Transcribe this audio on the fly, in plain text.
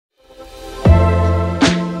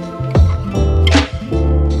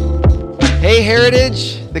Hey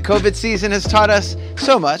Heritage, the COVID season has taught us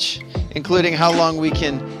so much, including how long we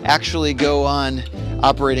can actually go on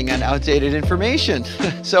operating on outdated information.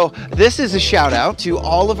 So this is a shout out to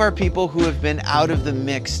all of our people who have been out of the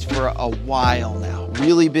mix for a while now.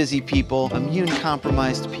 Really busy people, immune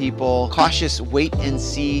compromised people, cautious wait and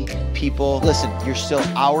see people. Listen, you're still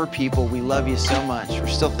our people. We love you so much. We're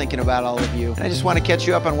still thinking about all of you. And I just want to catch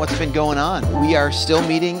you up on what's been going on. We are still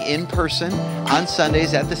meeting in person on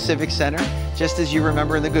Sundays at the Civic Center, just as you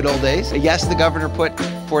remember in the good old days. Yes, the governor put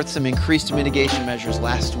forth some increased mitigation measures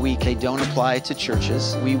last week. They don't apply to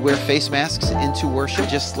churches. We wear face masks into worship,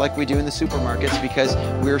 just like we do in the supermarkets, because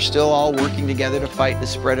we're still all working together to fight the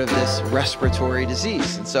spread of this respiratory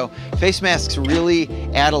disease. And so face masks really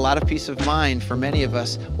add a lot of peace of mind for many of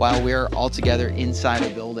us while we're all together inside a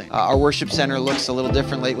building. Our worship center looks a little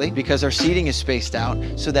different lately because our seating is spaced out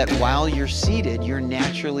so that while you're seated, you're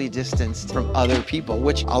naturally distanced from other people,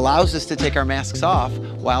 which allows us to take our masks off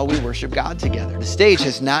while we worship God together. The stage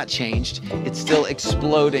has not changed. It's still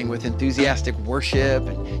exploding with enthusiastic worship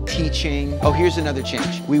and teaching. Oh, here's another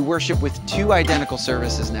change. We worship with two identical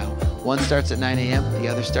services now. One starts at 9 a.m., the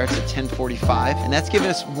other starts at 10:45, and that's given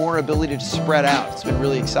us more ability to spread out. It's been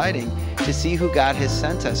really exciting to see who God has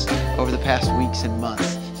sent us over the past weeks and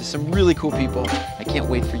months. Just some really cool people. I can't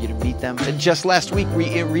wait for you to meet them. And just last week,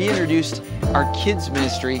 we reintroduced our kids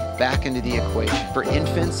ministry back into the equation for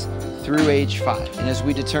infants through age 5. And as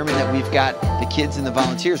we determine that we've got the kids and the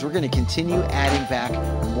volunteers, we're going to continue adding back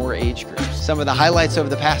more age groups. Some of the highlights over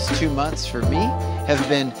the past 2 months for me have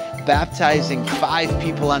been baptizing 5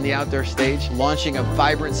 people on the outdoor stage, launching a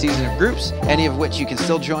vibrant season of groups, any of which you can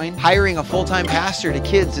still join, hiring a full-time pastor to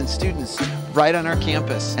kids and students right on our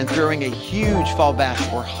campus, and throwing a huge fall bash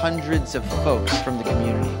for hundreds of folks from the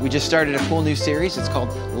community. We just started a cool new series. It's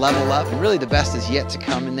called Level Up, and really the best is yet to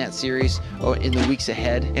come in that series in the weeks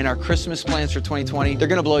ahead. And our Christmas plans for 2020, they're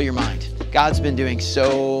gonna blow your mind. God's been doing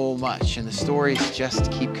so much, and the stories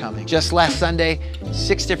just keep coming. Just last Sunday,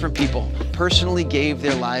 6 different people personally gave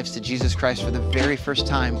their lives to Jesus Christ for the very first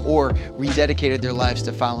time or rededicated their lives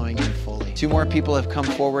to following Him fully. 2 more people have come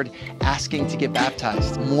forward asking to get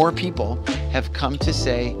baptized. More people have come to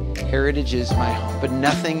say, Heritage is my home. But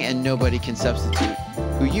nothing and nobody can substitute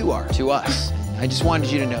who you are to us. I just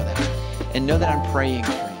wanted you to know that. And know that I'm praying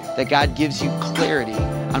for you, that God gives you clarity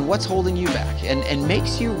on what's holding you back and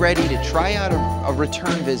makes you ready to try out a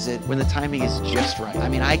return visit when the timing is just right. I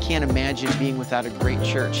mean, I can't imagine being without a great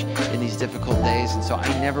church in these difficult days, and so I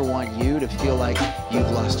never want you to feel like you've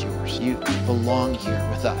lost yours. You belong here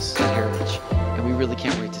with us at Heritage, and we really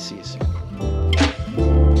can't wait to see you soon.